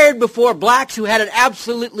were hired before blacks who had an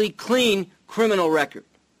absolutely clean criminal record.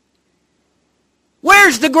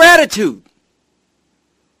 Where's the gratitude?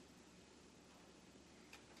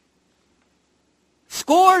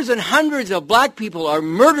 Scores and hundreds of black people are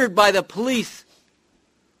murdered by the police,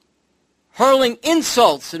 hurling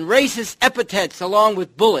insults and racist epithets along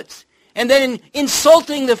with bullets, and then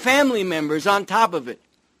insulting the family members on top of it.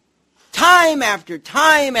 Time after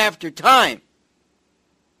time after time.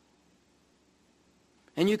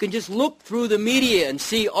 And you can just look through the media and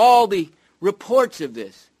see all the reports of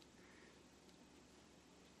this.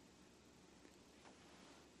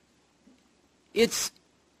 It's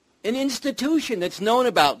an institution that's known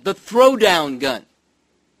about, the throwdown gun,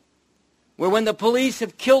 where when the police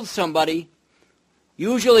have killed somebody,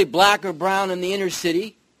 usually black or brown in the inner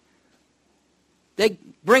city, they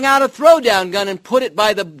bring out a throwdown gun and put it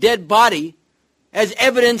by the dead body as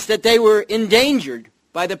evidence that they were endangered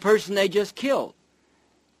by the person they just killed.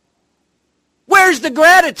 Where's the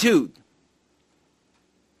gratitude?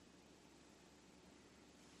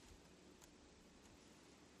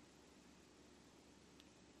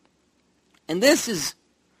 And this is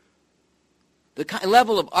the kind of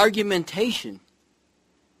level of argumentation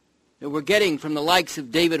that we're getting from the likes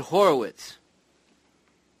of David Horowitz.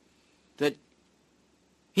 That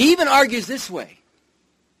he even argues this way.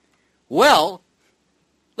 Well,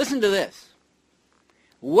 listen to this.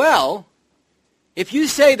 Well, if you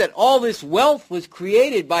say that all this wealth was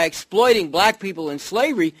created by exploiting black people in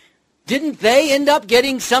slavery, didn't they end up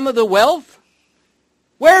getting some of the wealth?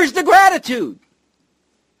 Where's the gratitude?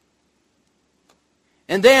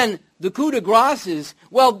 And then the coup de grace is,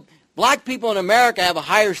 well, black people in America have a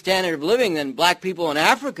higher standard of living than black people in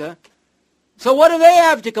Africa. So what do they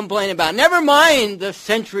have to complain about? Never mind the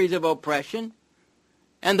centuries of oppression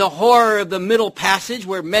and the horror of the Middle Passage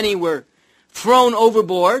where many were thrown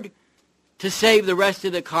overboard to save the rest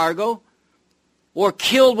of the cargo or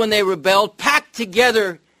killed when they rebelled, packed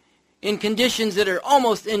together in conditions that are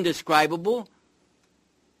almost indescribable,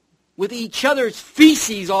 with each other's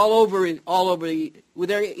feces with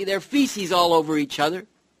their feces all over each other,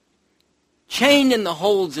 chained in the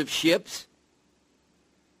holds of ships,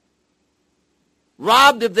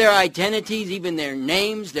 robbed of their identities, even their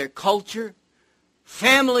names, their culture,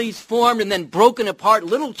 families formed and then broken apart,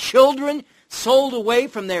 little children sold away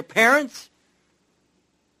from their parents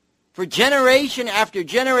for generation after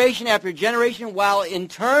generation after generation, while in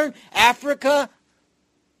turn Africa,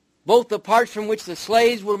 both the parts from which the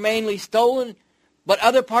slaves were mainly stolen, but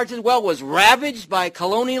other parts as well, was ravaged by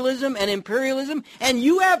colonialism and imperialism. And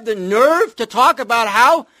you have the nerve to talk about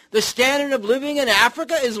how the standard of living in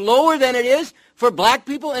Africa is lower than it is for black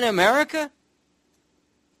people in America?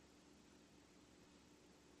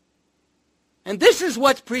 And this is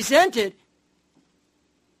what's presented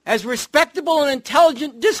as respectable and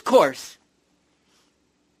intelligent discourse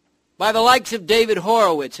by the likes of David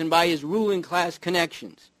Horowitz and by his ruling class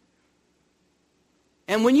connections.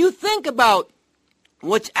 And when you think about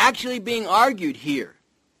what's actually being argued here,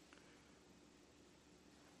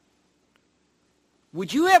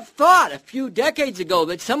 would you have thought a few decades ago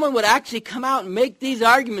that someone would actually come out and make these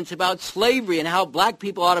arguments about slavery and how black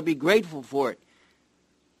people ought to be grateful for it?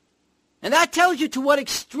 And that tells you to what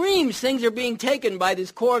extremes things are being taken by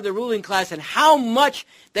this core of the ruling class and how much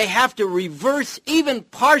they have to reverse even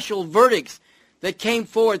partial verdicts that came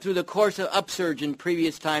forward through the course of upsurge in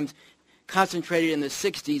previous times, concentrated in the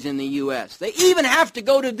 60s in the U.S. They even have to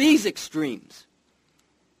go to these extremes.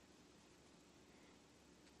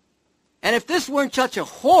 And if this weren't such a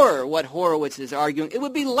horror, what Horowitz is arguing, it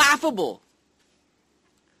would be laughable.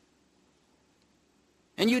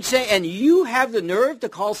 And you'd say, and you have the nerve to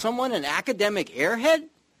call someone an academic airhead?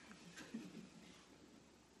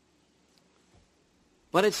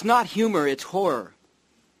 But it's not humor, it's horror.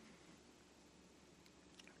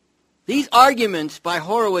 These arguments by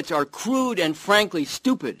Horowitz are crude and frankly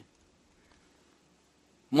stupid,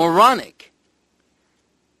 moronic,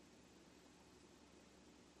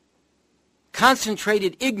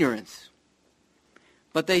 concentrated ignorance.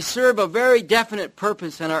 But they serve a very definite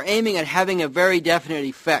purpose and are aiming at having a very definite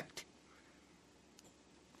effect.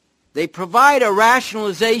 They provide a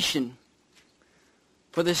rationalization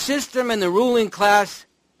for the system and the ruling class,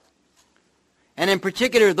 and in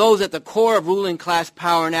particular those at the core of ruling class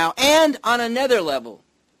power now, and on another level.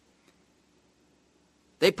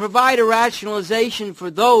 They provide a rationalization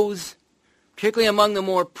for those, particularly among the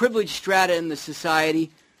more privileged strata in the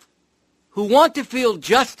society, who want to feel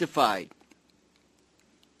justified,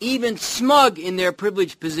 even smug in their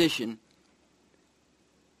privileged position,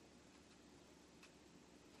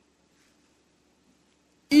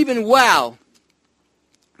 even while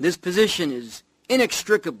this position is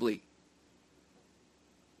inextricably,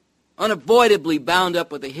 unavoidably bound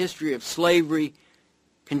up with a history of slavery,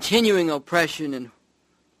 continuing oppression, and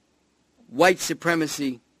white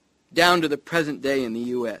supremacy down to the present day in the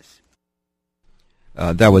U.S.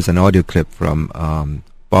 That was an audio clip from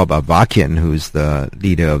Bob Avakian, who's the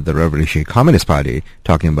leader of the Revolutionary Communist Party,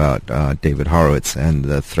 talking about David Horowitz and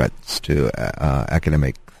the threats to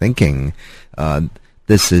academic thinking.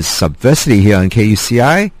 This is Subversity here on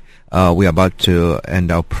KUCI. We're about to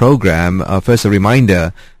end our program. First, a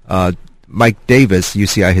reminder, Mike Davis,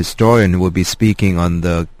 UCI historian, will be speaking on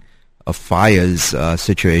the fires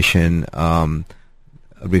situation,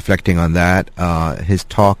 reflecting on that. His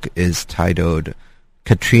talk is titled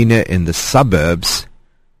Katrina in the Suburbs, ?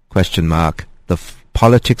 The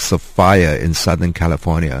Politics of Fire in Southern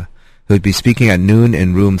California. He'll be speaking at noon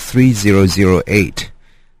in room 3008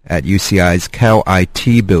 at UCI's Cal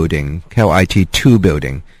IT building, Cal IT 2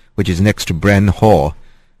 building, which is next to Bren Hall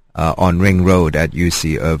on Ring Road at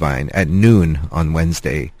UC Irvine at noon on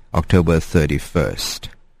Wednesday, October 31st.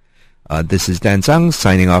 This is Dan Zhang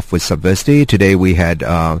signing off with Subversity. Today we had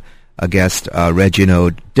a guest,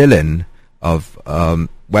 Reginald Dillon, of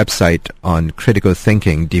website on critical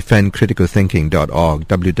thinking, defendcriticalthinking.org,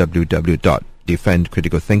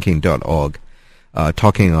 www.defendcriticalthinking.org,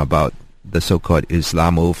 talking about the so-called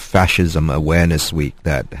Islamofascism Awareness Week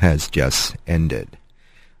that has just ended,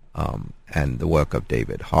 and the work of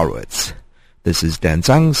David Horowitz. This is Dan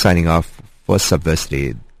Zhang signing off for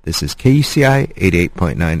Subversity. This is KUCI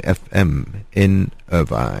 88.9 FM in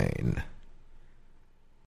Irvine.